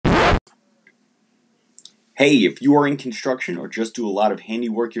Hey, if you are in construction or just do a lot of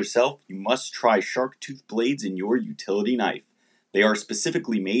handiwork yourself, you must try Shark Tooth blades in your utility knife. They are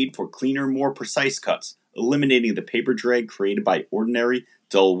specifically made for cleaner, more precise cuts, eliminating the paper drag created by ordinary,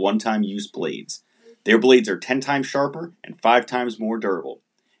 dull, one-time use blades. Their blades are 10 times sharper and 5 times more durable.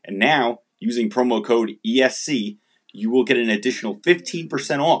 And now, using promo code ESC, you will get an additional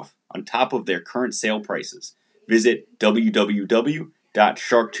 15% off on top of their current sale prices. Visit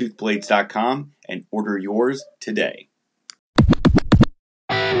www.sharktoothblades.com and order yours today.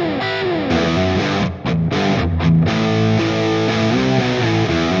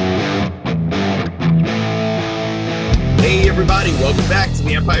 Hey everybody, welcome back to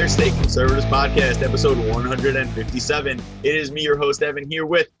the Empire State Conservatives Podcast, episode 157. It is me, your host, Evan, here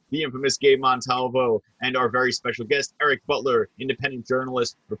with the infamous Gabe Montalvo and our very special guest, Eric Butler, independent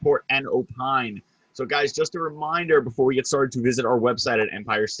journalist, report and opine. So guys, just a reminder before we get started to visit our website at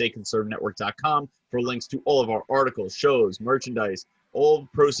EmpireStateConservativeNetwork.com for links to all of our articles, shows, merchandise, all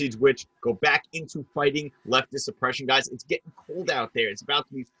proceeds which go back into fighting leftist oppression. Guys, it's getting cold out there. It's about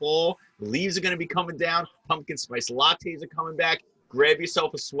to be fall. The leaves are going to be coming down. Pumpkin spice lattes are coming back. Grab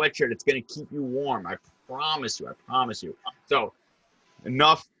yourself a sweatshirt. It's going to keep you warm. I promise you. I promise you. So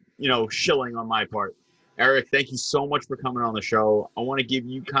enough, shilling on my part. Eric, thank you so much for coming on the show. I want to give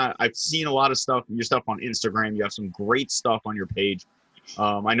you I've seen a lot of your stuff on Instagram. You have some great stuff on your page.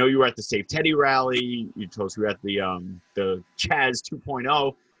 I know you were at the Save Teddy rally. You told us you were at the Chaz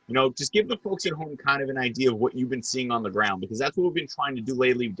 2.0. Just give the folks at home kind of an idea of what you've been seeing on the ground, because that's what we've been trying to do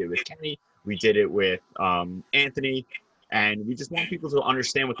lately. We did it with Kenny. We did it with Anthony. And we just want people to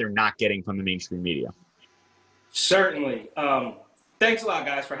understand what they're not getting from the mainstream media. Certainly. Thanks a lot,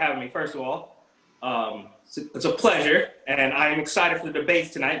 guys, for having me, first of all. It's a pleasure, and I'm excited for the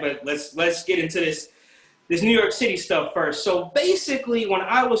debates tonight, but let's get into this New York City stuff first. So basically, when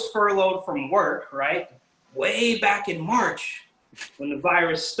I was furloughed from work, right, way back in March, when the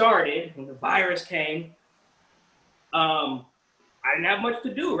virus started, when the virus came, I didn't have much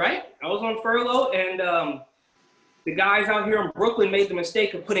to do, right? I was on furlough, and the guys out here in Brooklyn made the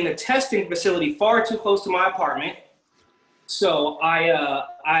mistake of putting a testing facility far too close to my apartment. So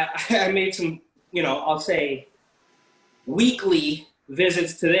I made some, I'll say weekly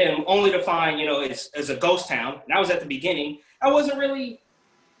visits to them, only to find, it's a ghost town. And that was at the beginning. I wasn't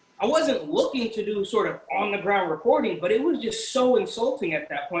looking to do sort of on the ground reporting, but it was just so insulting at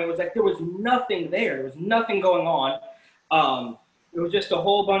that point. It was like there was nothing there. There was nothing going on. It was just a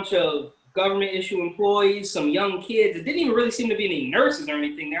whole bunch of government issue employees, some young kids. It didn't even really seem to be any nurses or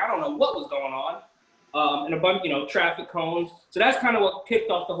anything there. I don't know what was going on. And a bunch, traffic cones. So that's kind of what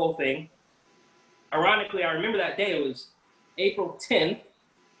kicked off the whole thing. Ironically, I remember that day, it was April 10th,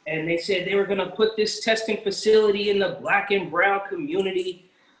 and they said they were going to put this testing facility in the Black and brown community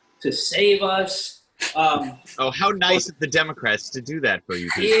to save us. How nice of the Democrats to do that for you.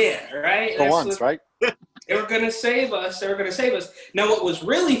 Yeah, right? For once, right? They were going to save us. Now, what was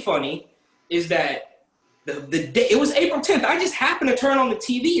really funny is that the day, it was April 10th. I just happened to turn on the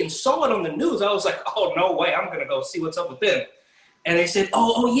TV and saw it on the news. I was like, oh, no way. I'm going to go see what's up with them. And they said,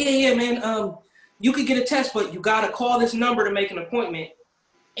 oh yeah, man. You could get a test, but you got to call this number to make an appointment.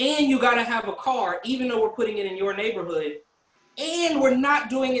 And you got to have a car, even though we're putting it in your neighborhood. And we're not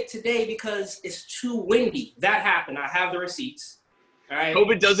doing it today because it's too windy. That happened. I have the receipts. All right.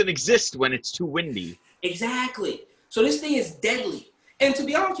 COVID doesn't exist when it's too windy. Exactly. So this thing is deadly. And to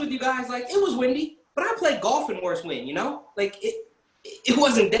be honest with you guys, like, it was windy, but I played golf in worse wind, Like, it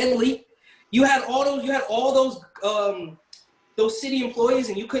wasn't deadly. You had all those city employees,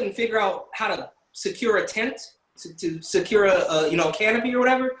 and you couldn't figure out how to secure a tent, to secure a canopy or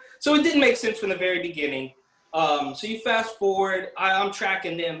whatever. So it didn't make sense from the very beginning. So you fast forward, I'm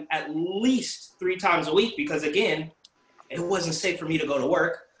tracking them at least 3 times a week because, again, it wasn't safe for me to go to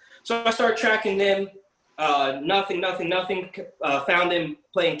work. So I started tracking them. Nothing. Found them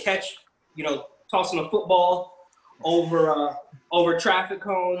playing catch, tossing a football over traffic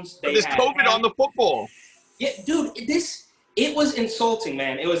cones. There's COVID on the football. Yeah, dude, it was insulting,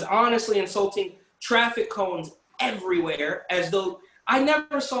 man. It was honestly insulting. Traffic cones everywhere, as though I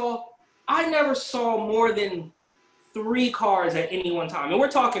never saw more than 3 cars at any one time. And we're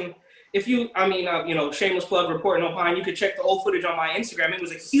talking, shameless plug, report and opine, you could check the old footage on my Instagram. It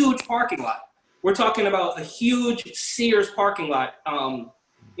was a huge parking lot. We're talking about a huge Sears parking lot,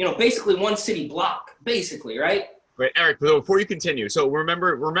 basically one city block, basically, right? Right, Eric, before you continue, so I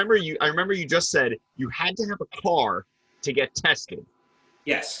remember you just said you had to have a car to get tested.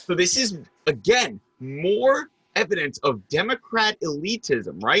 Yes. So this is, again, more evidence of Democrat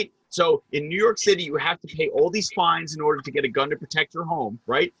elitism, right? So in New York City, you have to pay all these fines in order to get a gun to protect your home,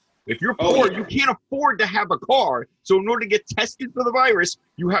 right? If you're poor, you can't afford to have a car. So in order to get tested for the virus,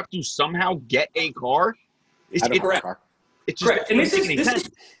 you have to somehow get a car. It's correct. It's just correct. And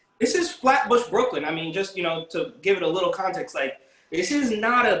this is Flatbush, Brooklyn. I mean, just, to give it a little context, like, this is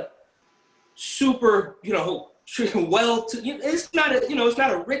not a super, it's not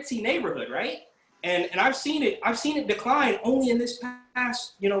a ritzy neighborhood, right? And I've seen it decline only in this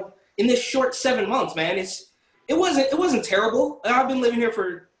past, in this short 7 months, man. It wasn't terrible. I've been living here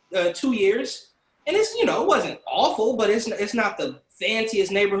for 2 years, and it's, it wasn't awful, but it's not the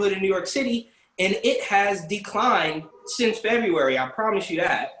fanciest neighborhood in New York City, and it has declined since February. I promise you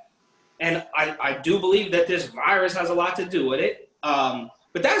that. And I do believe that this virus has a lot to do with it.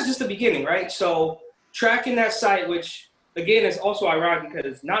 But that's just the beginning, right? So tracking that site, which again is also ironic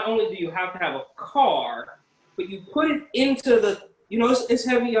because not only do you have to have a car, but you put it into the, it's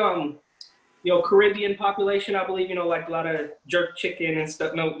heavy, Caribbean population, I believe, like a lot of jerk chicken and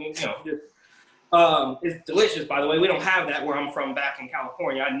stuff. It's delicious, by the way. We don't have that where I'm from back in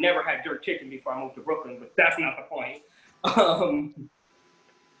California. I never had jerk chicken before I moved to Brooklyn, but that's not the point.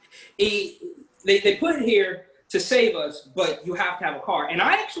 They put it here to save us, but you have to have a car. And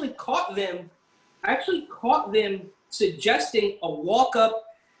I actually caught them suggesting a walk-up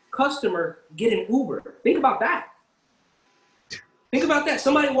customer get an Uber. Think about that.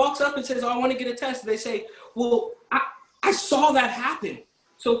 Somebody walks up and says, "Oh, I want to get a test." They say, "Well, I saw that happen."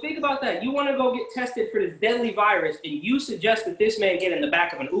 So think about that. You want to go get tested for this deadly virus, and you suggest that this man get in the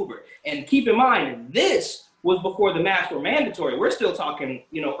back of an Uber. And keep in mind, this was before the masks were mandatory. We're still talking,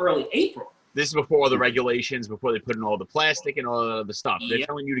 early April. This is before the regulations, before they put in all the plastic and all the other stuff. They're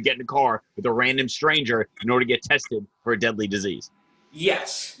telling you to get in a car with a random stranger in order to get tested for a deadly disease.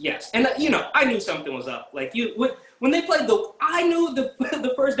 Yes. And, I knew something was up. Like, when they played I knew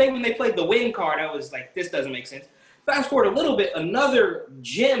the first day when they played the win card, I was like, this doesn't make sense. Fast forward a little bit, another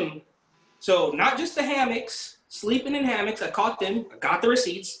gym. So not just the hammocks, sleeping in hammocks. I caught them. I got the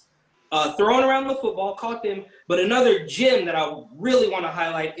receipts. Throwing around the football, caught them. But another gym that I really want to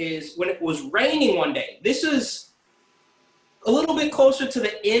highlight is when it was raining one day. This is a little bit closer to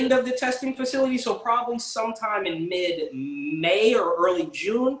the end of the testing facility, so probably sometime in mid-May or early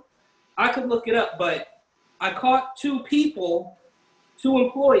June. I could look it up, but I caught two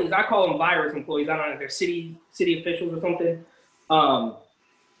employees. I call them virus employees. I don't know if they're city officials or something.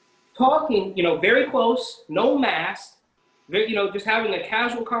 Talking, very close, no mask. Just having a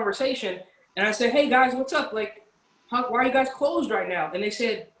casual conversation. And I said, "Hey guys, what's up? Like, why are you guys closed right now?" And they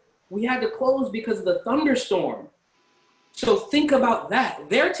said, "We had to close because of the thunderstorm." So think about that.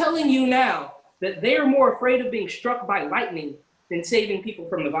 They're telling you now that they're more afraid of being struck by lightning than saving people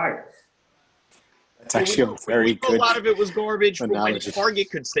from the virus. That's actually a very good. A lot of it was garbage. Analogy.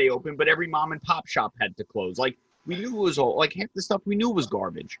 Target could stay open, but every mom and pop shop had to close. Like, we knew it was all, like, half the stuff we knew was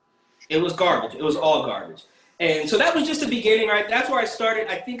garbage. It was garbage. It was all garbage. And so that was just the beginning, right? That's where I started.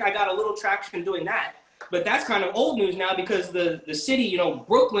 I think I got a little traction doing that. But that's kind of old news now because the city,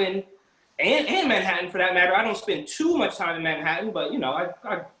 Brooklyn and Manhattan for that matter, I don't spend too much time in Manhattan, but,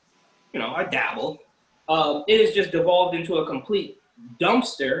 I dabble. It has just devolved into a complete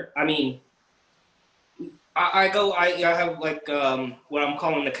dumpster. I mean, I have like what I'm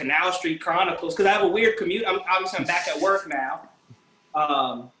calling the Canal Street Chronicles because I have a weird commute. I'm back at work now.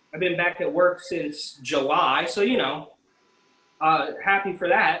 I've been back at work since July, so, happy for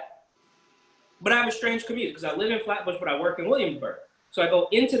that. But I have a strange commute because I live in Flatbush, but I work in Williamsburg. So I go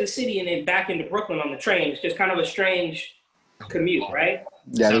into the city and then back into Brooklyn on the train. It's just kind of a strange commute, right?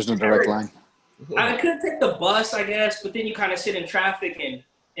 Yeah, there's no direct line. I could take the bus, I guess, but then you kind of sit in traffic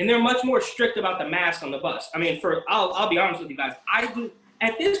and they're much more strict about the mask on the bus. I mean, I'll be honest with you guys.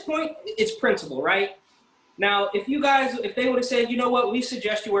 At this point, it's principle, right? Now, if they would have said, "You know what, we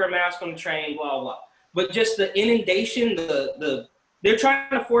suggest you wear a mask on the train, blah, blah," but just the inundation, they're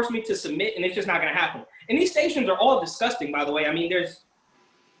trying to force me to submit, and it's just not going to happen. And these stations are all disgusting, by the way. I mean,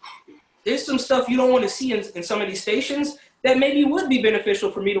 there's some stuff you don't want to see in some of these stations that maybe would be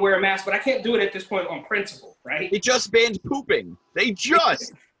beneficial for me to wear a mask, but I can't do it at this point on principle, right? They just banned pooping. They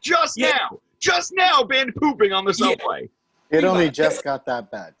just now banned pooping on the subway. It only just got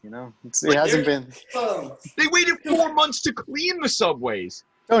that bad, It hasn't been. They waited 4 months to clean the subways.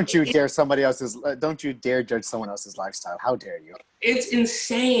 Don't you dare judge someone else's lifestyle. How dare you? It's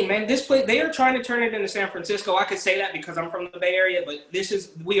insane, man. This place, they are trying to turn it into San Francisco. I could say that because I'm from the Bay Area, but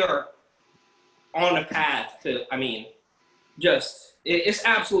we are on a path to, it's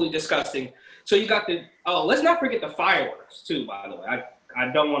absolutely disgusting. So you got let's not forget the fireworks too, by the way. I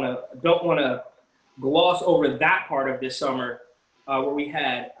don't want to gloss over that part of this summer where we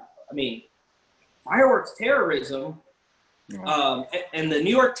had, fireworks terrorism And the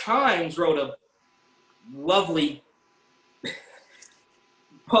New York Times wrote a lovely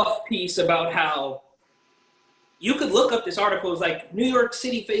puff piece about how you could look up this article. It's like New York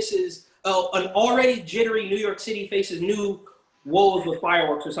City faces, an already jittery New York City faces new woes with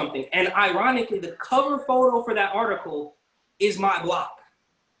fireworks or something. And ironically, the cover photo for that article is my block,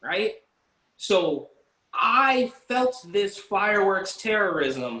 right? So I felt this fireworks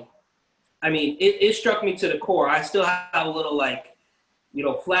terrorism. I mean, it struck me to the core. I still have a little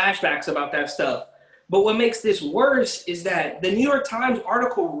flashbacks about that stuff. But what makes this worse is that the New York Times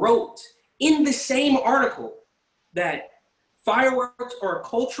article wrote in the same article that fireworks are a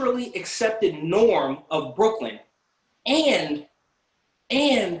culturally accepted norm of Brooklyn and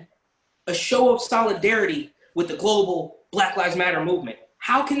a show of solidarity with the global Black Lives Matter movement.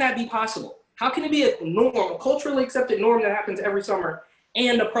 How can that be possible? How can it be a norm, a culturally accepted norm that happens every summer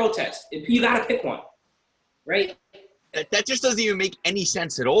and a protest? You gotta pick one, right? That just doesn't even make any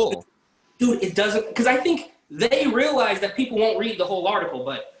sense at all. Dude, it doesn't, because I think they realize that people won't read the whole article,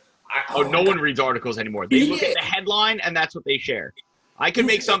 but no one reads articles anymore. They look at the headline and that's what they share. I could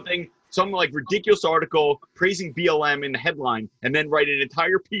make some like ridiculous article praising BLM in the headline and then write an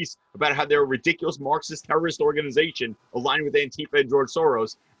entire piece about how they're a ridiculous Marxist terrorist organization aligned with Antifa and George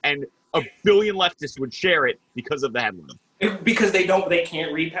Soros, and a billion leftists would share it because of the headline. Because they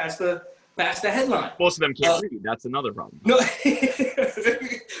can't read past the headline. Most of them can't read. That's another problem. No,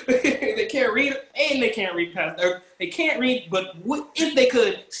 they can't read, and they can't read past. Or they can't read, but if they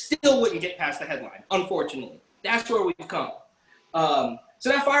could, still wouldn't get past the headline. Unfortunately, that's where we've come. So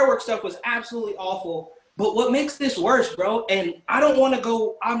that fireworks stuff was absolutely awful. But what makes this worse, bro? And I don't want to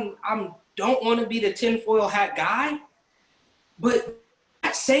go. Don't want to be the tinfoil hat guy, but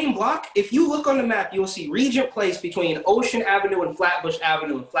that same block, if you look on the map, you'll see Regent Place between Ocean Avenue and Flatbush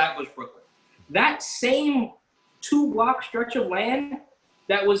Avenue in Flatbush, Brooklyn. That same 2-block stretch of land,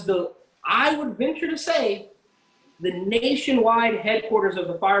 that was I would venture to say, the nationwide headquarters of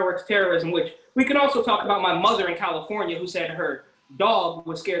the fireworks terrorism, which we can also talk about my mother in California who said her dog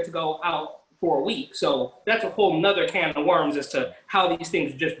was scared to go out for a week. So that's a whole nother can of worms as to how these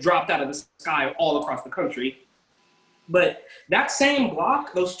things just dropped out of the sky all across the country. But that same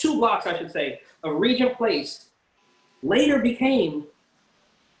block, those 2 blocks, I should say, of Regent Place, later became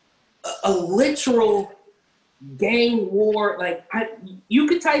a literal gang war. Like, you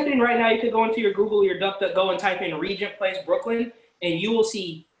could type in right now, you could go into your Google, your DuckDuckGo and type in Regent Place, Brooklyn, and you will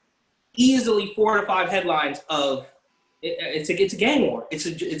see easily 4 to 5 headlines of it's a gang war.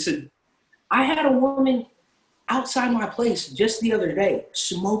 I had a woman outside my place just the other day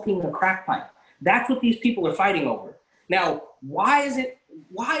smoking a crack pipe. That's what these people are fighting over. Now, why does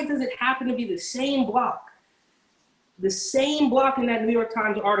it happen to be the same block? The same block in that New York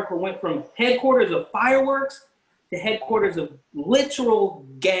Times article went from headquarters of fireworks to headquarters of literal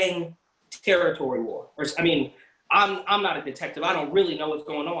gang territory war. I'm not a detective. I don't really know what's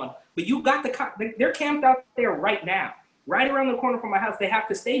going on. But you got they're camped out there right now, right around the corner from my house. They have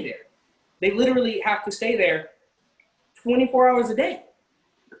to stay there. They literally have to stay there 24 hours a day.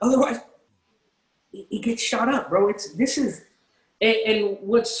 Otherwise, it gets shot up, bro. And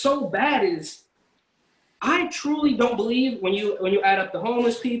what's so bad is I truly don't believe when you add up the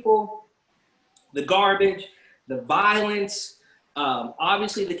homeless people, the garbage, the violence,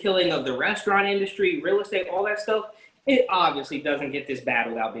 obviously the killing of the restaurant industry, real estate, all that stuff, it obviously doesn't get this bad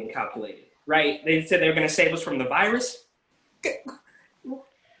without being calculated, right? They said they're going to save us from the virus.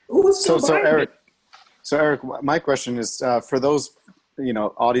 So Eric, my question is for those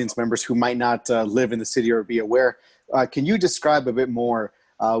audience members who might not live in the city or be aware, can you describe a bit more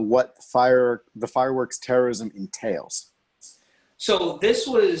what the fireworks terrorism entails? So this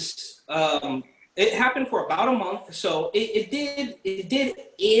was it happened for about a month. So it did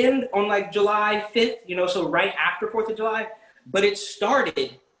end on like July 5th, so right after 4th of July, but it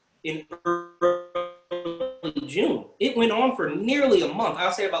started in early June. It went on for nearly a month.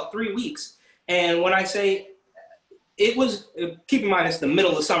 I'll say about 3 weeks. And when I say it was, keep in mind, it's the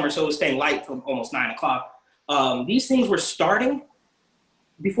middle of summer, so it was staying light till almost 9 o'clock. These things were starting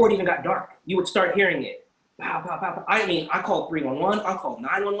before it even got dark. You would start hearing it. Pow, pow, pow, pow. I mean, I called 311, I called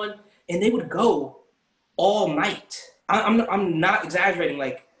 911, and they would go all night. I'm not exaggerating.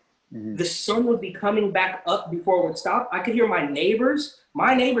 Like, the sun would be coming back up before it would stop. I could hear my neighbor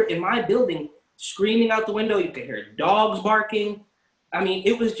in my building screaming out the window. You could hear dogs barking. I mean,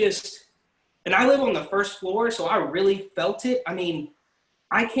 it was just, and I live on the first floor, so I really felt it. I mean,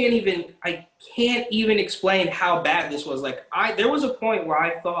 I can't even explain how bad this was. Like, there was a point where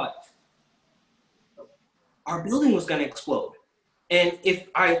I thought our building was going to explode. And if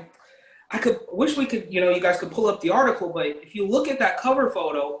I I could wish we could, you guys could pull up the article, but if you look at that cover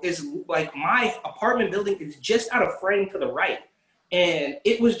photo, is like my apartment building is just out of frame to the right. And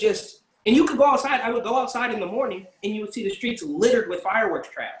it was just, and you could go outside. I would go outside in the morning and you would see the streets littered with fireworks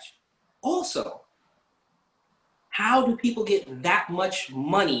trash. Also, how do people get that much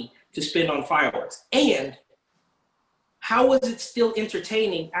money to spend on fireworks? And how was it still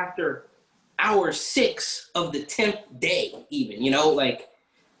entertaining after hour 6 of the 10th day even, like,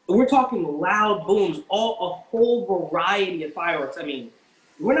 we're talking loud booms, a whole variety of fireworks. I mean,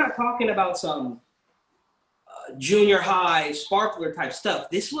 we're not talking about some junior high sparkler type stuff.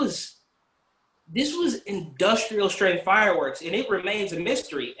 This was industrial strength fireworks, and it remains a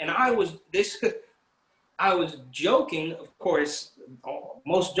mystery. And I was joking, of course.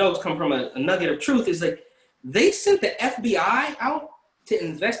 Most jokes come from a nugget of truth. Is like they sent the FBI out to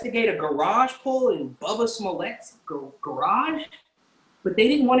investigate a garage pull in Bubba Smollett's garage. But they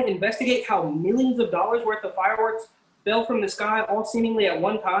didn't want to investigate how millions of dollars worth of fireworks fell from the sky all seemingly at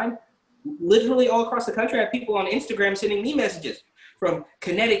one time. Literally all across the country. I had people on Instagram sending me messages from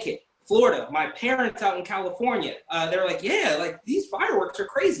Connecticut, Florida, my parents out in California. They're like, yeah, like these fireworks are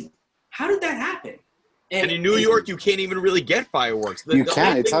crazy. How did that happen? And in New York, you can't even really get fireworks. You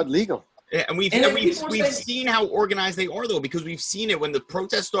can't. It's not legal. Yeah, and we've seen how organized they are, though, because we've seen it when the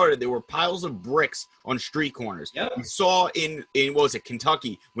protest started. There were piles of bricks on street corners. Yep. We saw in what was it,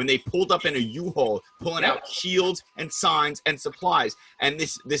 Kentucky, when they pulled up in a U-Haul, pulling out shields and signs and supplies. And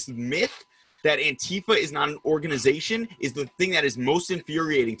this myth that Antifa is not an organization is the thing that is most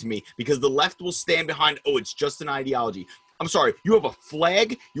infuriating to me, because the left will stand behind, it's just an ideology. I'm sorry, you have a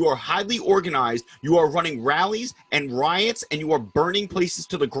flag, you are highly organized, you are running rallies and riots, and you are burning places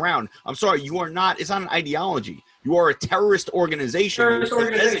to the ground. I'm sorry, it's not an ideology. You are a terrorist organization.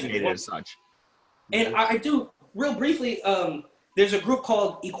 Designated as such. And I do, real briefly, there's a group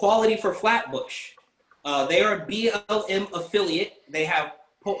called Equality for Flatbush. They are a BLM affiliate. They have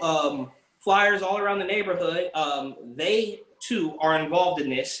flyers all around the neighborhood. They, too, are involved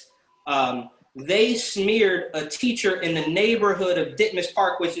in this. They smeared a teacher in the neighborhood of Ditmas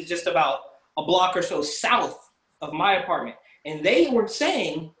Park, which is just about a block or so south of my apartment. And they were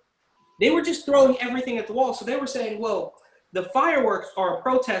just throwing everything at the wall. So they were saying, well, the fireworks are a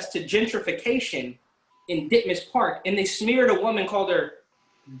protest to gentrification in Ditmas Park. And they smeared a woman, called her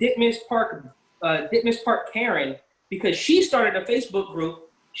Ditmas Park Karen, because she started a Facebook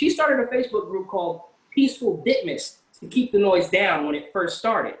group. She started a Facebook group called Peaceful Ditmas to keep the noise down when it first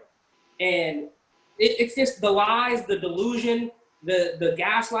started. And it's just the lies, the delusion, the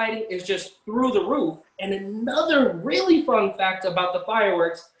gaslighting is just through the roof. And another really fun fact about the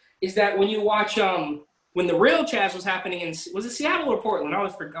fireworks is that when you watch, when the real Chaz was happening was it Seattle or Portland? I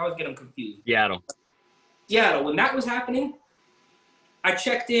always getting confused. Seattle. When that was happening, I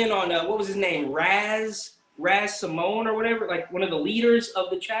checked in on, what was his name? Raz Simone or whatever, like one of the leaders of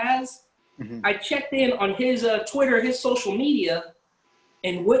the Chaz. Mm-hmm. I checked in on his Twitter, his social media,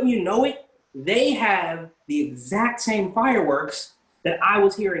 and wouldn't you know it, they have the exact same fireworks that I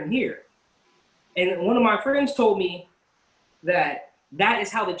was hearing here. And one of my friends told me that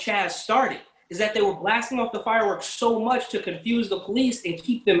is how the Chaz started, is that they were blasting off the fireworks so much to confuse the police and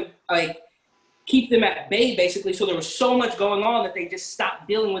keep them at bay, basically. So there was so much going on that they just stopped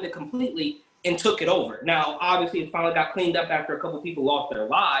dealing with it completely and took it over. Now, obviously, it finally got cleaned up after a couple people lost their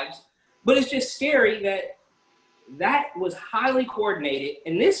lives, but it's just scary that was highly coordinated,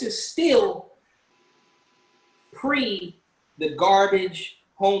 and this is still pre the garbage,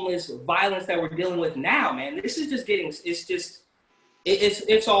 homeless, violence that we're dealing with now, man. This is just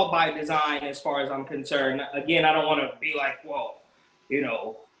it's all by design as far as I'm concerned. Again, I don't want to be like, well,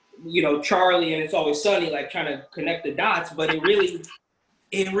 Charlie and It's Always Sunny, like trying to connect the dots, but it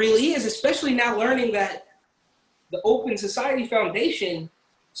really is, especially now learning that the Open Society Foundation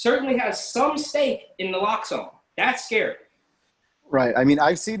certainly has some stake in the lock zone. That's scary. Right. I mean,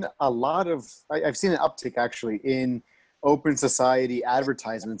 I've seen an uptick actually in Open Society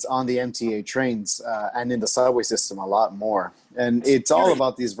advertisements on the MTA trains and in the subway system a lot more. And it's all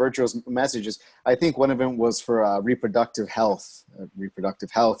about these virtuous messages. I think one of them was for reproductive health,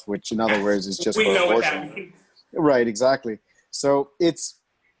 which in other words is just for abortion. What that means. Right, exactly. So it's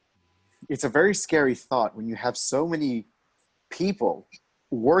a very scary thought when you have so many people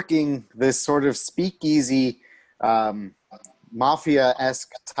working this sort of speakeasy,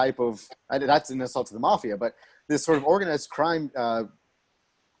 mafia-esque type of, that's an insult to the mafia, but this sort of organized crime,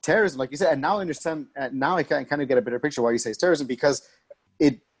 terrorism, like you said. And now I understand, now I can kind of get a better picture why you say it's terrorism, because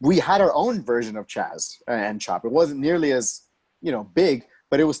we had our own version of Chaz and CHOP. It wasn't nearly as, big,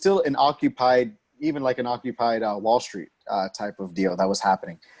 but it was still an occupied Wall Street type of deal that was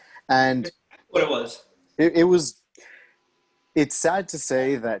happening. And What it was. it's sad to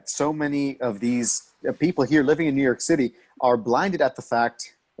say that so many of these people here living in New York City are blinded at the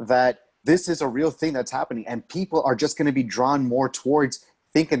fact that this is a real thing that's happening, and people are just going to be drawn more towards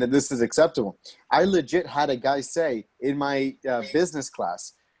thinking that this is acceptable. I legit had a guy say in my business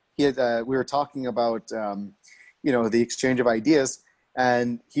class, we were talking about, the exchange of ideas,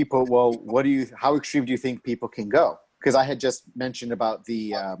 and he put, well, how extreme do you think people can go? Because I had just mentioned about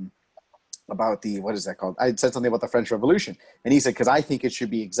the, what is that called? I said something about the French Revolution. And he said, because I think it should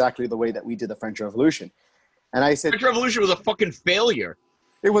be exactly the way that we did the French Revolution. And I said, French Revolution was a fucking failure.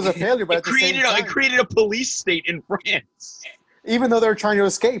 It was a failure, but it created a police state in France. Even though they're trying to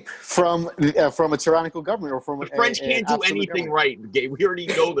escape from a tyrannical government, or from the French can't do anything right. We already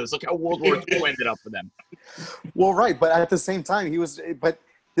know this. Look how World War II ended up for them. Well, right, but at the same time,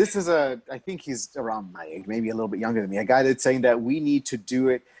 this is I think he's around my age, maybe a little bit younger than me, a guy that's saying that we need to do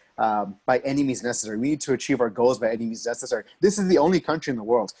it by any means necessary. We need to achieve our goals by any means necessary. This is the only country in the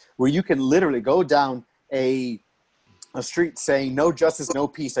world where you can literally go down a street saying no justice, no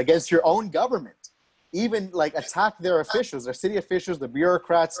peace against your own government. Even like attack their officials, their city officials, the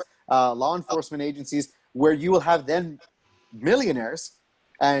bureaucrats, law enforcement agencies, where you will have then millionaires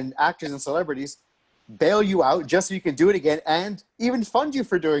and actors and celebrities bail you out just so you can do it again, and even fund you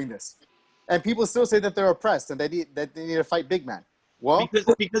for doing this. And people still say that they're oppressed and they need to fight big man. Well,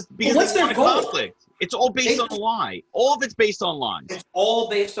 because what's their goal? Conflict. It's all based on a lie. All of it's based on lies. It's all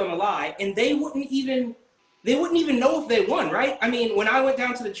based on a lie, and they wouldn't even know if they won, right? I mean, when I went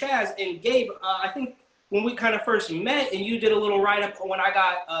down to the Chaz and Gabe, I think when we kind of first met, and you did a little write-up when I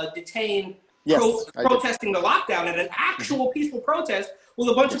got detained protesting the lockdown at an actual peaceful protest with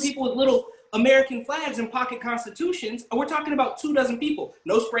a bunch of people with little American flags and pocket constitutions. And we're talking about 24 people.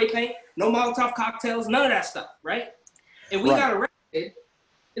 No spray paint, no Molotov cocktails, none of that stuff, right? And we got arrested. And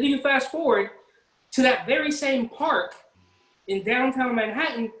then you fast forward to that very same park in downtown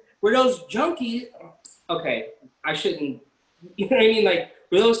Manhattan where those junkies, okay, I shouldn't, you know what I mean? Like,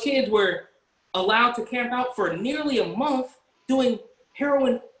 where those kids were allowed to camp out for nearly a month doing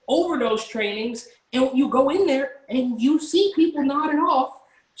heroin overdose trainings, and you go in there and you see people nodding off,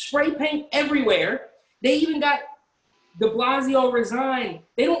 spray paint everywhere. They even got de Blasio resign.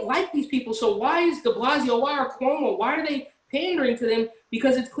 They don't like these people, so why is de Blasio, why are Cuomo, why are they pandering to them?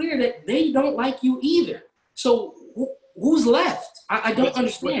 Because it's clear that they don't like you either. So who's left? I don't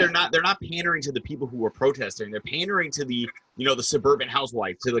understand. But they're not pandering to the people who were protesting. They're pandering to the suburban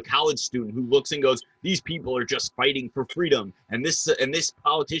housewife, to the college student who looks and goes, these people are just fighting for freedom, and this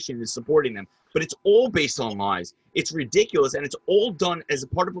politician is supporting them. But it's all based on lies. It's ridiculous, and it's all done as a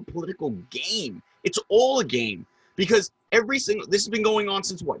part of a political game. It's all a game, because this has been going on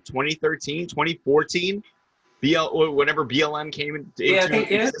since what, 2013, 2014? Whenever BLM came into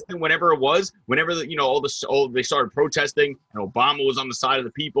existence, whenever it was, whenever they started protesting and Obama was on the side of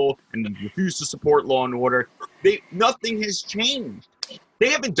the people and refused to support law and order, nothing has changed. They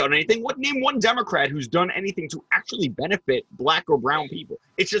haven't done anything. Name one Democrat who's done anything to actually benefit black or brown people.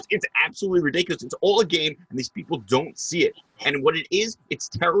 It's absolutely ridiculous. It's all a game, and these people don't see it. And what it is, it's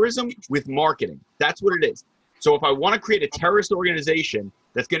terrorism with marketing. That's what it is. So if I want to create a terrorist organization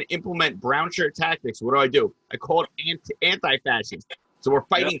that's going to implement brown shirt tactics, what do? I call it anti-fascist. So we're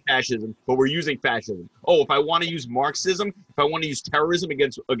fighting fascism, but we're using fascism. Oh, if I want to use Marxism, if I want to use terrorism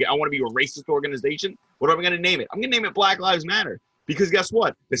I want to be a racist organization, what am I going to name it? I'm going to name it Black Lives Matter. Because guess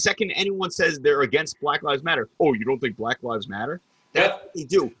what? The second anyone says they're against Black Lives Matter, oh, you don't think Black Lives Matter? That's what they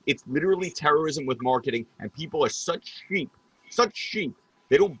do. It's literally terrorism with marketing, and people are such sheep.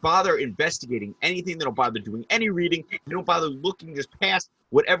 They don't bother investigating anything. They don't bother doing any reading. They don't bother looking just past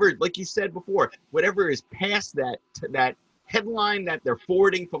whatever, like you said before, whatever is past that headline that they're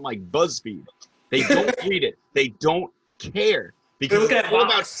forwarding from like BuzzFeed. They don't read it. They don't care. Because it's all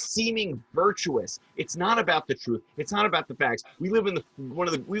about seeming virtuous. It's not about the truth. It's not about the facts. We live in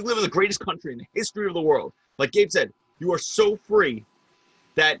the greatest country in the history of the world. Like Gabe said, you are so free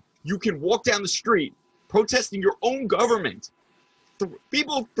that you can walk down the street protesting your own government.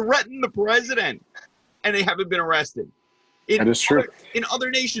 People threaten the president, and they haven't been arrested. That is true. In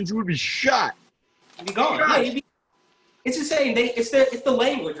other nations, you would be shot. You'd be gone. It's the same. It's the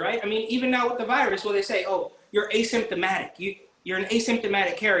language, right? I mean, even now with the virus, where they say, "Oh, you're asymptomatic. You're an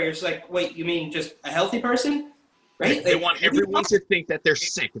asymptomatic carrier." It's like, wait, you mean just a healthy person, right? They want everyone to think that they're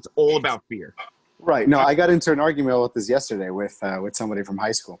sick. It's all about fear. Right. No, I got into an argument about this yesterday with somebody from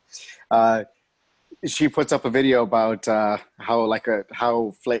high school. She puts up a video about how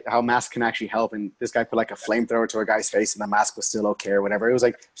masks can actually help, and this guy put like a flamethrower to a guy's face, and the mask was still okay or whatever. It was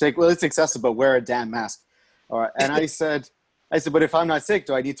like, she's like, well, it's accessible, but wear a damn mask. And I said, I said, but if I'm not sick,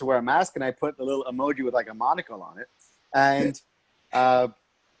 do I need to wear a mask? And I put the little emoji with like a monocle on it. And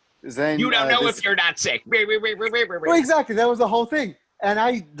then You don't know if you're not sick. well, exactly. That was the whole thing. And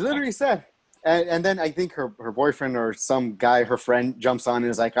I literally said, and then I think her boyfriend or some guy, her friend, jumps on and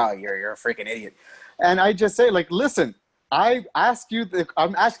is like, "Oh, you're a freaking idiot." And I just say, like, listen, I'm asking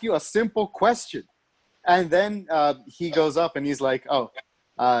you a simple question. And then he goes up and he's like, "Oh,"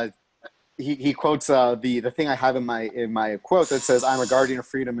 he quotes the thing I have in my quote that says, "I'm a guardian of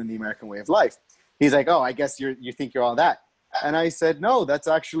freedom in the American way of life." He's like, "Oh, I guess you think you're all that." And I said, "No, that's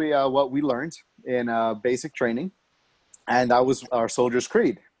actually what we learned in basic training, and that was our soldier's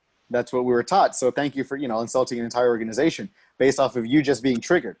creed. That's what we were taught. So thank you for insulting an entire organization based off of you just being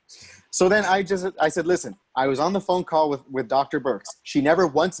triggered." So then I said, "Listen, I was on the phone call with Dr. Burks. She never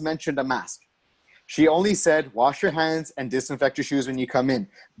once mentioned a mask. She only said, wash your hands and disinfect your shoes when you come in.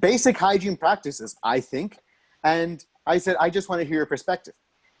 Basic hygiene practices, I think." And I said, "I just want to hear your perspective."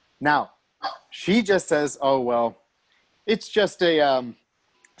 Now, she just says, "Oh, well, it's just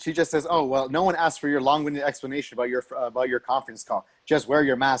she just says, "Oh, well, no one asked for your long-winded explanation about your conference call. Just wear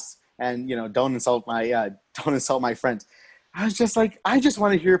your masks and, don't insult my friends." I was just like, I just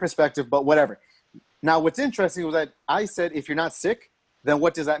want to hear your perspective, but whatever. Now, what's interesting was that I said, if you're not sick, then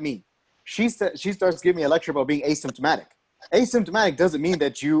what does that mean? She starts giving me a lecture about being asymptomatic. Asymptomatic doesn't mean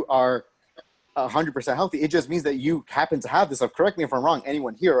that you are 100% healthy. It just means that you happen to have this. So correct me if I'm wrong,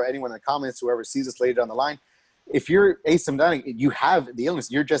 anyone here or anyone in the comments, whoever sees this later down the line. If you're asymptomatic, you have the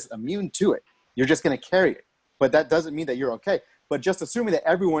illness. You're just immune to it. You're just going to carry it. But that doesn't mean that you're okay. But just assuming that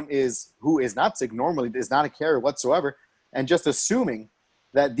everyone who is not sick normally is not a carrier whatsoever, and just assuming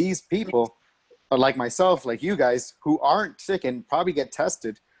that these people are like myself, like you guys, who aren't sick and probably get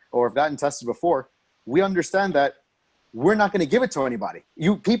tested or have gotten tested before, we understand that we're not going to give it to anybody.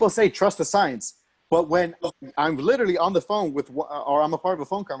 People say trust the science, but when I'm literally on the phone or I'm a part of a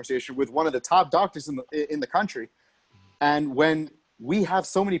phone conversation with one of the top doctors in the country, and when we have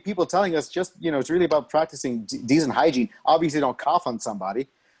so many people telling us just, it's really about practicing decent hygiene. Obviously, don't cough on somebody.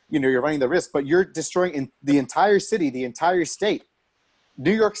 You're running the risk, but you're destroying the entire city, the entire state.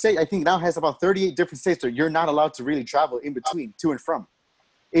 New York State, I think, now has about 38 different states where you're not allowed to really travel in between, to and from.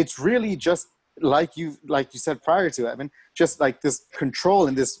 It's really just like you said prior to, Evan, just like this control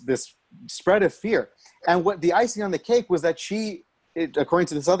and this spread of fear. And what the icing on the cake was that she, according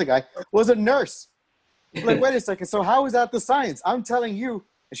to this other guy, was a nurse. Like, wait a second. So how is that the science? I'm telling you.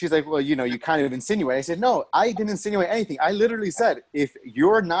 And she's like, well, you kind of insinuate. I said, no, I didn't insinuate anything. I literally said, if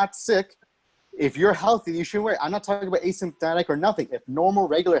you're not sick, if you're healthy, you shouldn't wear it. I'm not talking about asymptomatic or nothing. If normal,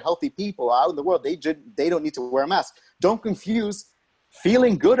 regular, healthy people out in the world, they don't need to wear a mask. Don't confuse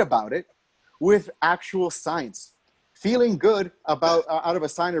feeling good about it with actual science. Feeling good about out of a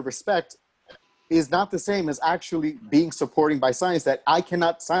sign of respect is not the same as actually being supporting by science that I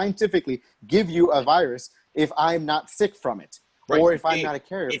cannot scientifically give you a virus if I'm not sick from it. Right. Or if I'm not a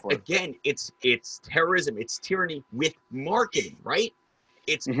carrier for it. Again, it's terrorism. It's tyranny with marketing, right?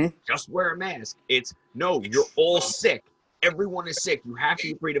 It's just wear a mask. It's, no, you're all sick. Everyone is sick. You have to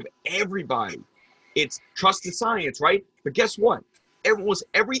be afraid of everybody. It's trust the science, right? But guess what? Almost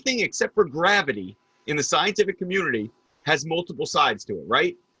everything except for gravity in the scientific community has multiple sides to it,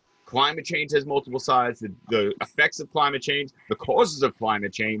 right? Climate change has multiple sides. The effects of climate change, the causes of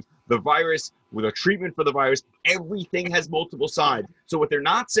climate change, the virus, with a treatment for the virus, everything has multiple sides. So what they're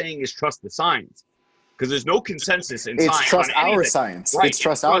not saying is trust the science, because there's no consensus in science. It's trust on our science. Right. It's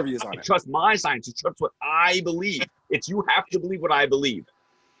trust our views on it. Trust my science. It's trust what I believe. It's you have to believe what I believe.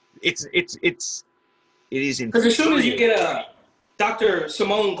 It is insane. Because as soon as you get a Dr.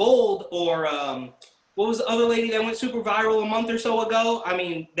 Simone Gold or what was the other lady that went super viral a month or so ago? I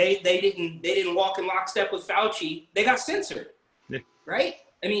mean, they didn't walk in lockstep with Fauci. They got censored, right?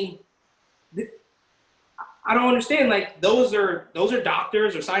 I mean, I don't understand. Like those are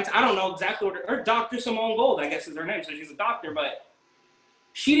doctors or scientists. I don't know exactly what. Or Dr. Simone Gold, I guess is her name. So she's a doctor, but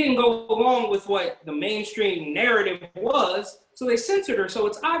she didn't go along with what the mainstream narrative was. So they censored her. So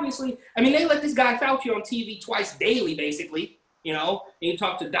it's obviously. I mean, they let this guy Fauci on TV twice daily, basically. And you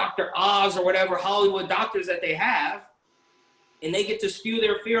talk to Dr. Oz or whatever Hollywood doctors that they have, and they get to spew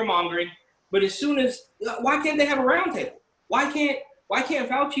their fear mongering. But as soon as, why can't they have a roundtable? Why can't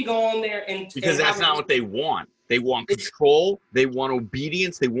Fauci go on there because that's not what they want. They want control. They want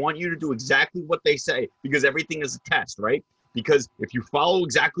obedience. They want you to do exactly what they say because everything is a test, right? Because if you follow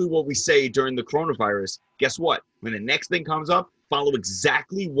exactly what we say during the coronavirus, guess what? When the next thing comes up, follow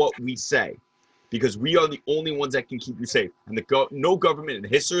exactly what we say. Because we are the only ones that can keep you safe. And no government in the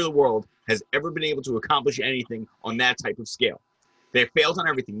history of the world has ever been able to accomplish anything on that type of scale. They have failed on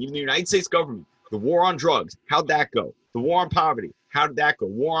everything. Even the United States government, the war on drugs, how'd that go? The war on poverty. How did that go?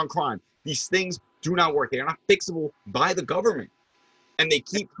 War on crime. These things do not work. They are not fixable by the government. And they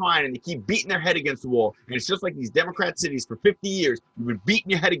keep trying and they keep beating their head against the wall. And it's just like these Democrat cities for 50 years. You've been beating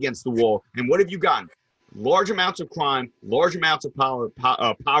your head against the wall. And what have you gotten? Large amounts of crime, large amounts of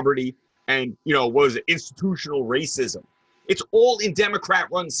poverty, and, institutional racism. It's all in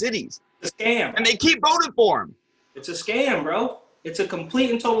Democrat-run cities. It's a scam. And they keep voting for him. It's a scam, bro. It's a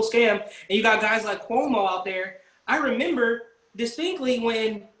complete and total scam. And you got guys like Cuomo out there. I remember distinctly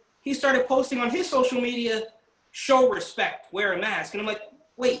when he started posting on his social media, show respect, wear a mask. And I'm like,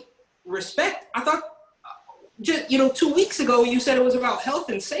 wait, respect? I thought, just 2 weeks ago you said it was about health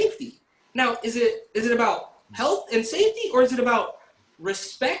and safety. Now, is it about health and safety, or is it about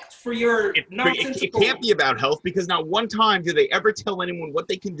respect for your nonsensical? It can't be about health, because not one time do they ever tell anyone what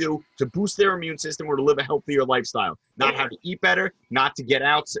they can do to boost their immune system or to live a healthier lifestyle. Not how to eat better, not to get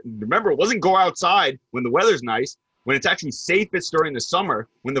out. Remember, it wasn't go outside when the weather's nice, when it's actually safest during the summer,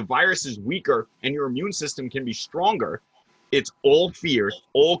 when the virus is weaker and your immune system can be stronger. It's all fear,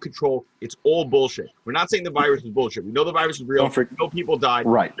 all control. It's all bullshit. We're not saying the virus is bullshit. We know the virus is real. We know people died.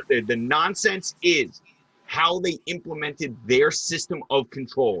 Right. The nonsense is how they implemented their system of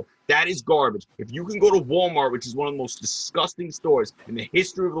control. That is garbage. If you can go to Walmart, which is one of the most disgusting stores in the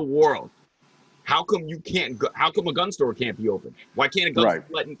history of the world, how come you can't go? How come a gun store can't be open? Why can't a gun store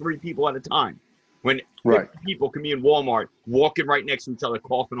let in 3 people at a time? When 50 people can be in Walmart, walking right next to each other,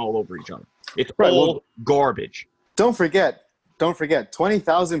 coughing all over each other. It's all garbage. Don't forget,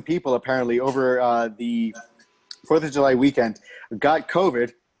 20,000 people apparently over the 4th of July weekend got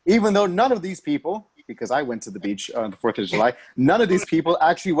COVID, even though none of these people, because I went to the beach on the 4th of July, none of these people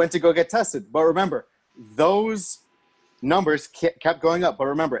actually went to go get tested. But remember, those numbers kept going up. But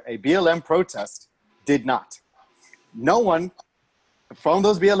remember, a BLM protest did not. No one from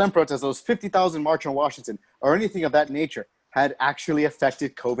those BLM protests, those 50,000 march on Washington, or anything of that nature, had actually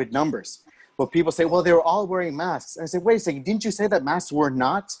affected COVID numbers. But people say, well, they were all wearing masks. And I say, wait a second, didn't you say that masks were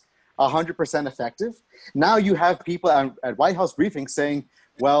not 100% effective? Now you have people at White House briefings saying,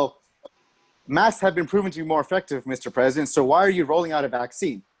 well, masks have been proven to be more effective, Mr. President, so why are you rolling out a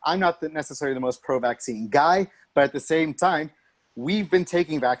vaccine? I'm not necessarily the most pro-vaccine guy, but at the same time, we've been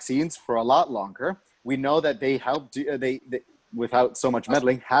taking vaccines for a lot longer. We know that they help, they without so much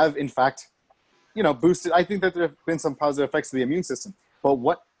meddling, have in fact, boosted. I think that there have been some positive effects to the immune system. But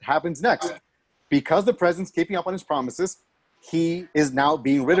what happens next? Because the president's keeping up on his promises, he is now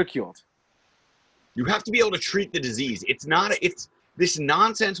being ridiculed. You have to be able to treat the disease. It's this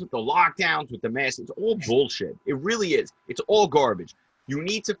nonsense with the lockdowns, with the masks. It's all bullshit. It really is. It's all garbage. You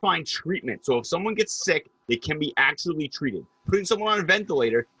need to find treatment. So if someone gets sick, they can be actually treated. Putting someone on a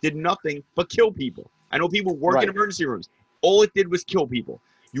ventilator did nothing but kill people. I know people work in emergency rooms. All it did was kill people.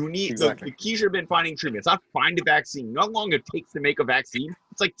 You need the key should have been finding treatment. It's not find a vaccine. You know how long it takes to make a vaccine?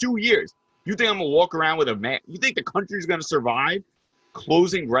 It's like 2 years. You think I'm gonna walk around with a mask? You think the country's gonna survive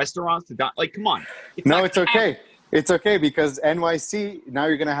closing restaurants to die? Like, come on. It's okay. It's okay, because NYC, now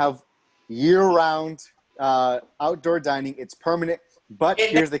you're gonna have year-round outdoor dining. It's permanent. But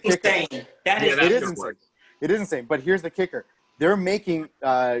here's the kicker. Insane. It is insane. It is insane. But here's the kicker. They're making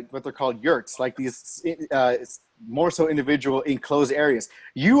what they're called yurts, like these more so individual enclosed areas.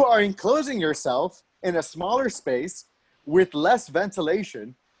 You are enclosing yourself in a smaller space with less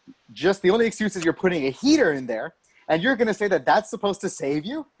ventilation. Just the only excuse is you're putting a heater in there, and you're going to say that that's supposed to save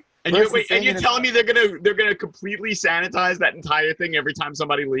you? And you're telling me they're gonna completely sanitize that entire thing every time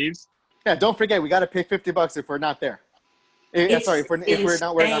somebody leaves? Yeah, don't forget, we got to pay $50 if we're not there. If we're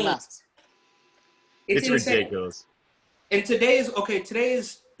not wearing our masks. It's ridiculous. And today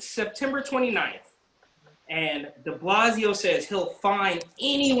is September 29th. And de Blasio says he'll fine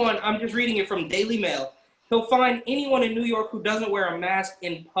anyone, I'm just reading it from Daily Mail, he'll fine anyone in New York who doesn't wear a mask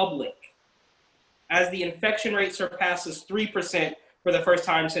in public, as the infection rate surpasses 3% for the first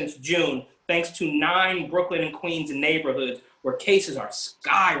time since June, thanks to 9 Brooklyn and Queens neighborhoods where cases are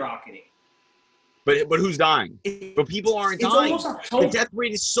skyrocketing. But who's dying? But people aren't dying. The death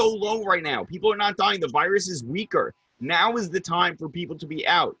rate is so low right now. People are not dying. The virus is weaker. Now is the time for people to be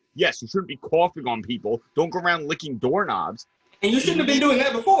out. Yes, you shouldn't be coughing on people. Don't go around licking doorknobs. And you shouldn't have been doing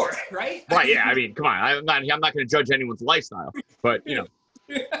that before, right? Right, yeah. I mean, come on. I'm not going to judge anyone's lifestyle. But,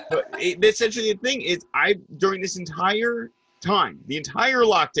 but essentially the thing is, during this entire time, the entire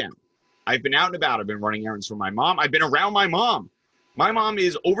lockdown, I've been out and about. I've been running errands for my mom. I've been around my mom. My mom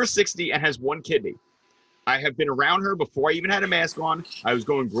is over 60 and has 1 kidney. I have been around her before I even had a mask on. I was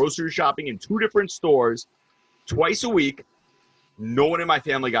going grocery shopping in 2 different stores twice a week. No one in my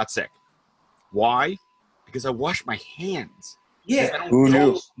family got sick. Why? Because I wash my hands. Yeah. I don't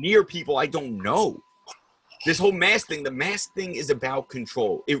go near people I don't know. This whole mask thing, the mask thing is about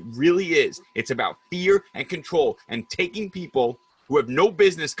control. It really is. It's about fear and control and taking people who have no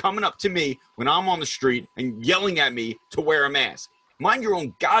business coming up to me when I'm on the street and yelling at me to wear a mask. Mind your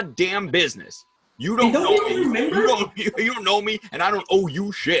own goddamn business. You don't know me. You don't know me, and I don't owe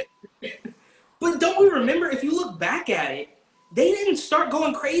you shit. But don't we remember, if you look back at it, they didn't start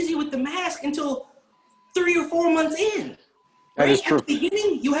going crazy with the mask until 3 or 4 months in. That is true. At the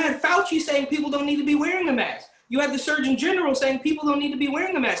beginning, you had Fauci saying people don't need to be wearing a mask. You had the Surgeon General saying people don't need to be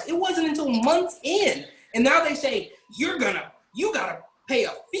wearing a mask. It wasn't until months in, and now they say you gotta pay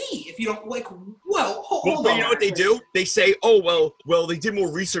a fee if you don't, like, well, hold on. You know what they do? They say, oh, well, they did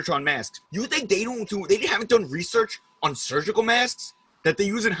more research on masks. You think they haven't done research on surgical masks that they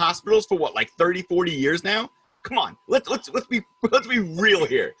use in hospitals for what, like 30, 40 years now? Come on, let's be real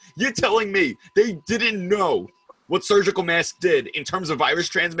here. You're telling me they didn't know what surgical masks did in terms of virus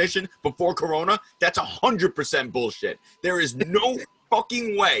transmission before Corona? That's 100% bullshit. There is no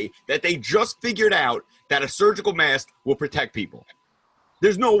fucking way that they just figured out that a surgical mask will protect people.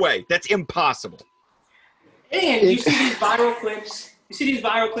 There's no way. That's impossible. And you see these viral clips.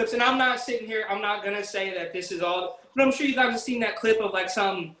 And I'm not sitting here, I'm not going to say that this is all, but I'm sure you guys have seen that clip of like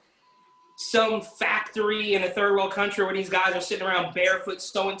some factory in a third world country where these guys are sitting around barefoot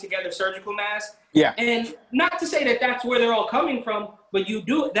sewing together surgical masks. Yeah. And not to say that that's where they're all coming from, but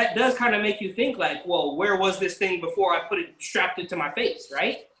that does kind of make you think like, well, where was this thing before I strapped it to my face,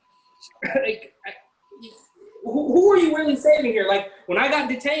 right? Like, who are you really saving here? Like, when I got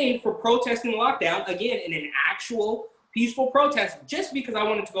detained for protesting lockdown, again, in an actual peaceful protest, just because I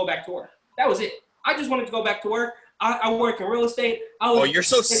wanted to go back to work. That was it. I just wanted to go back to work. I work in real estate. You're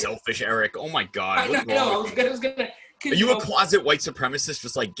so selfish, Eric. Oh, my God. I was gonna. Are you a closet white supremacist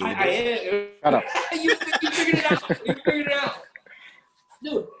just like Gabe? I am. Shut up. You figured it out.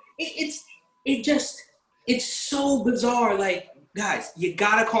 Dude, it's so bizarre. Like, guys, you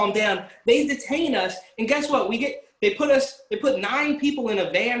gotta calm down. They detain us, and guess what? They put 9 people in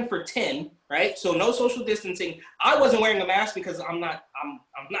a van for 10, right? So no social distancing. I wasn't wearing a mask because I'm not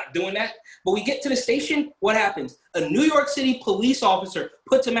doing that. But we get to the station, what happens? A New York City police officer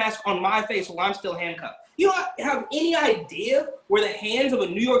puts a mask on my face while I'm still handcuffed. You don't have any idea where the hands of a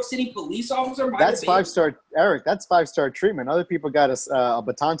New York City police officer might That's have been? 5-star, Eric. That's 5-star treatment. Other people got a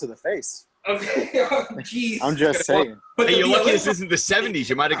baton to the face. Okay. Oh, jeez. I'm just saying. But Hey, you're lucky this isn't the 70s.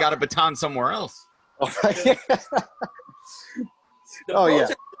 You might have got a baton somewhere else. The Oh, yeah.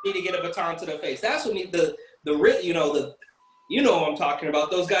 protesters need to get a baton to the face. That's what you know what I'm talking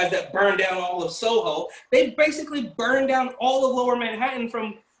about. Those guys that burned down all of Soho. They basically burned down all of Lower Manhattan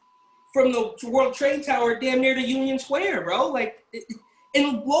from the World Trade Tower damn near to Union Square, bro. Like,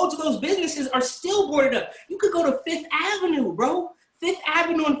 and loads of those businesses are still boarded up. You could go to Fifth Avenue, bro. Fifth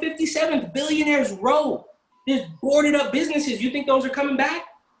Avenue and 57th, Billionaires Row. There's boarded up businesses. You think those are coming back?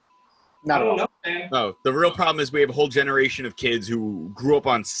 Not at all. know, man. No, the real problem is we have a whole generation of kids who grew up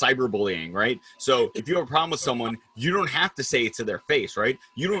on cyberbullying, right? So if you have a problem with someone, you don't have to say it to their face, right?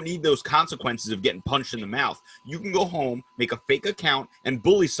 You don't need those consequences of getting punched in the mouth. You can go home, make a fake account, and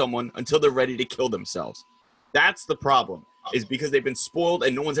bully someone until they're ready to kill themselves. That's the problem, is because they've been spoiled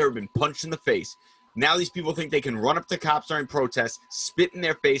and no one's ever been punched in the face. Now these people think they can run up to cops during protests, spit in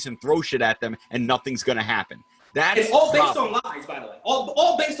their face, and throw shit at them, and nothing's going to happen. It's all based on lies, by the way.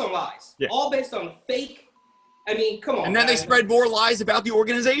 All based on lies. Yeah. All based on fake. I mean, come on. And then they guys. spread more lies about the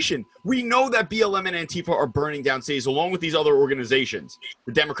organization. We know that BLM and Antifa are burning down cities along with these other organizations.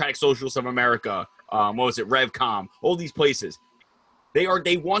 The Democratic Socialists of America, RevCom, all these places. They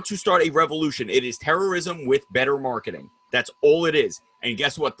want to start a revolution. It is terrorism with better marketing. That's all it is. And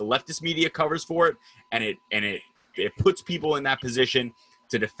guess what? The leftist media covers for it, and it puts people in that position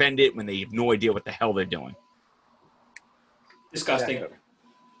to defend it when they have no idea what the hell they're doing. Disgusting. Yeah.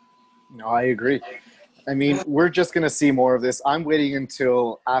 No, I agree. I mean, we're just going to see more of this. I'm waiting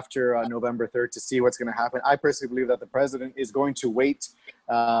until after November 3rd to see what's going to happen. I personally believe that the president is going to wait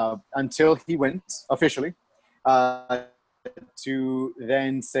until he wins officially to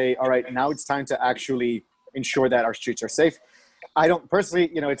then say, all right, now it's time to actually ensure that our streets are safe. I don't personally,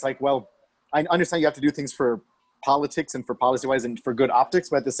 it's like, well, I understand you have to do things for politics and for policy-wise and for good optics,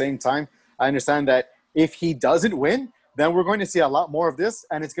 but at the same time, I understand that if he doesn't win, then we're going to see a lot more of this,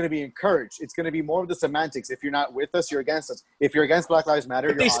 and it's going to be encouraged. It's going to be more of the semantics. If you're not with us, you're against us. If you're against Black Lives Matter,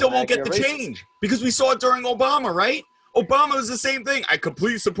 but they still won't get the change because we saw it during Obama, right? Obama was the same thing. I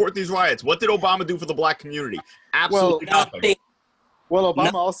completely support these riots. What did Obama do for the black community? Absolutely nothing. Well,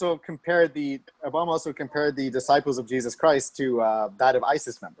 Obama also compared the disciples of Jesus Christ to that of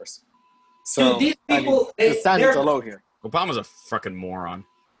ISIS members. So Dude, these people, the standards are low here. Obama's a fucking moron.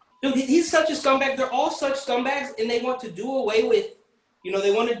 Dude, he's such a scumbag. They're all such scumbags, and they want to do away with, they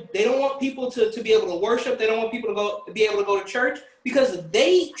don't want people to be able to worship. They don't want people to be able to go to church because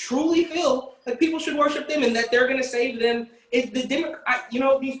they truly feel like people should worship them and that they're going to save them. These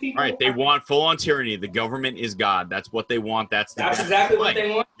people. All right, they want full-on tyranny. The government is God. That's what they want. That's exactly what they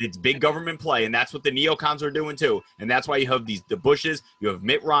want. It's big government play, and that's what the neocons are doing too. And that's why you have the Bushes. You have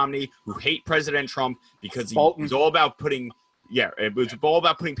Mitt Romney, who hate President Trump because he's all about putting. Yeah, it was all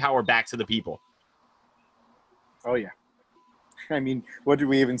about putting power back to the people. Oh, yeah. I mean, what did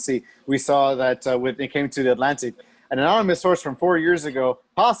we even see? We saw that when it came to the Atlantic, an anonymous source from 4 years ago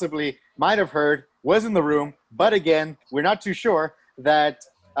possibly might have heard, was in the room, but again, we're not too sure that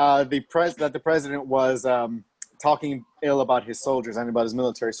the president was talking ill about his soldiers and about his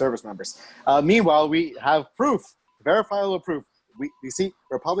military service members. Meanwhile, we have proof, verifiable proof. We see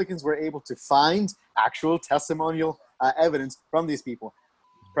Republicans were able to find actual testimonial evidence from these people.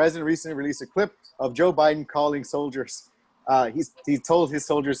 The president recently released a clip of Joe Biden calling soldiers. He told his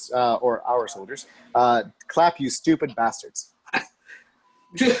soldiers, or our soldiers, clap, you stupid bastards.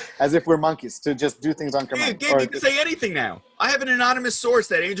 As if we're monkeys to just do things on command. Gabe, you can say anything now. I have an anonymous source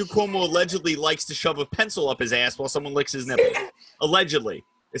that Andrew Cuomo allegedly likes to shove a pencil up his ass while someone licks his nipples. Allegedly.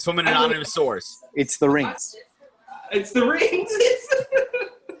 It's from an anonymous source. It's the rings. It's the rings.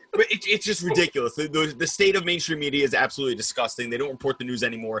 But it's just ridiculous. The state of mainstream media is absolutely disgusting. They don't report the news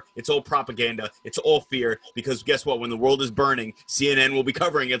anymore. It's all propaganda. It's all fear. Because guess what? When the world is burning, CNN will be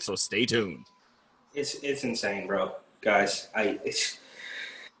covering it. So stay tuned. It's insane, bro. Guys,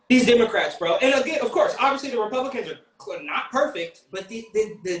 these Democrats, bro. And again, of course, obviously the Republicans are not perfect, but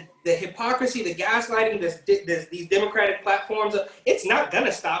the hypocrisy, the gaslighting, these Democratic platforms, it's not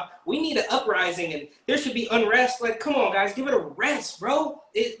gonna stop. We need an uprising, and there should be unrest. Like, come on, guys, give it a rest, bro.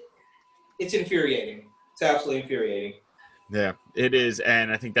 It's infuriating. It's absolutely infuriating. Yeah, it is,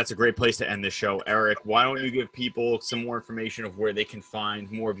 and I think that's a great place to end this show. Eric, why don't you give people some more information of where they can find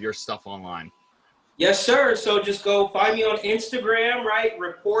more of your stuff online? Yes, sir. So just go find me on Instagram, right?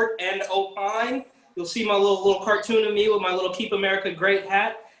 Report and Opine. You'll see my little cartoon of me with my little Keep America Great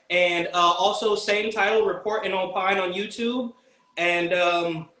hat. And also same title, Report and Opine on YouTube. And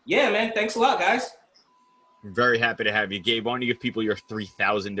yeah, man, thanks a lot, guys. I'm very happy to have you. Gabe, why don't you give people your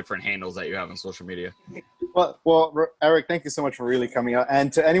 3,000 different handles that you have on social media? Well, Eric, thank you so much for really coming out.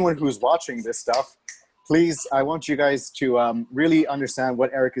 And to anyone who's watching this stuff, please, I want you guys to really understand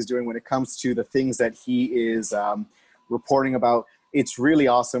what Eric is doing when it comes to the things that he is reporting about. It's really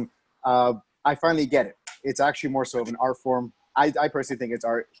awesome. I finally get it. It's actually more so of an art form. I personally think it's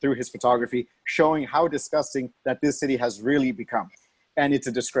art through his photography, showing how disgusting that this city has really become. And it's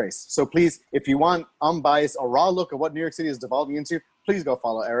a disgrace. So please, if you want unbiased, a raw look at what New York City is devolving into, please go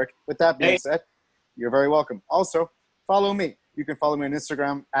follow Eric. With that being said, you're very welcome. Also, follow me. You can follow me on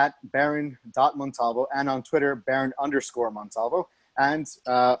Instagram at Baron.Montalvo and on Twitter, Baron_Montalvo. And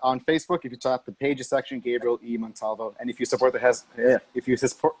on Facebook, if you tap the pages section, Gabriel E. Montalvo. And if you support if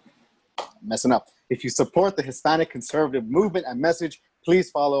you support the Hispanic conservative movement and message, please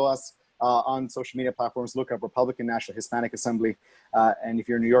follow us on social media platforms. Look up Republican National Hispanic Assembly. And if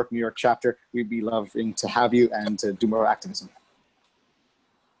you're New York chapter, we'd be loving to have you and to do more activism.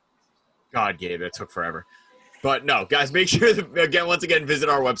 God, Gabe, that took forever. But no, guys, make sure to, once again, visit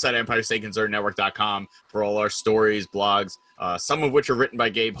our website, EmpireStateConservative.network.com, for all our stories, blogs, some of which are written by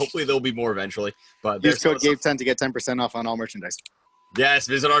Gabe. Hopefully there'll be more eventually. But use code GABE10 to get 10% off on all merchandise. Yes,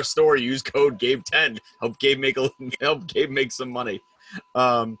 visit our store. Use code GABE10. Help Gabe make some money.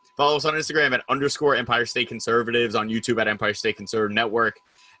 Follow us on Instagram at _Empire State Conservatives, on YouTube at Empire State Conservative Network,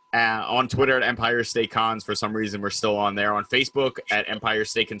 on Twitter at Empire State Cons. For some reason, we're still on there. On Facebook at Empire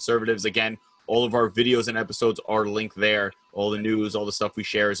State Conservatives. Again, all of our videos and episodes are linked there. All the news, all the stuff we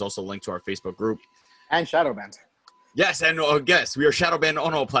share is also linked to our Facebook group. And shadow banned. Yes, and yes, we are shadow banned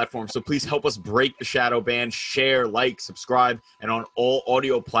on all platforms, so please help us break the shadow ban. Share, like, subscribe, and on all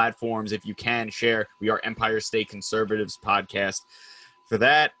audio platforms, if you can, share. We are Empire State Conservatives Podcast. For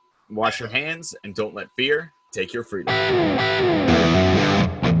that, wash your hands and don't let fear take your freedom.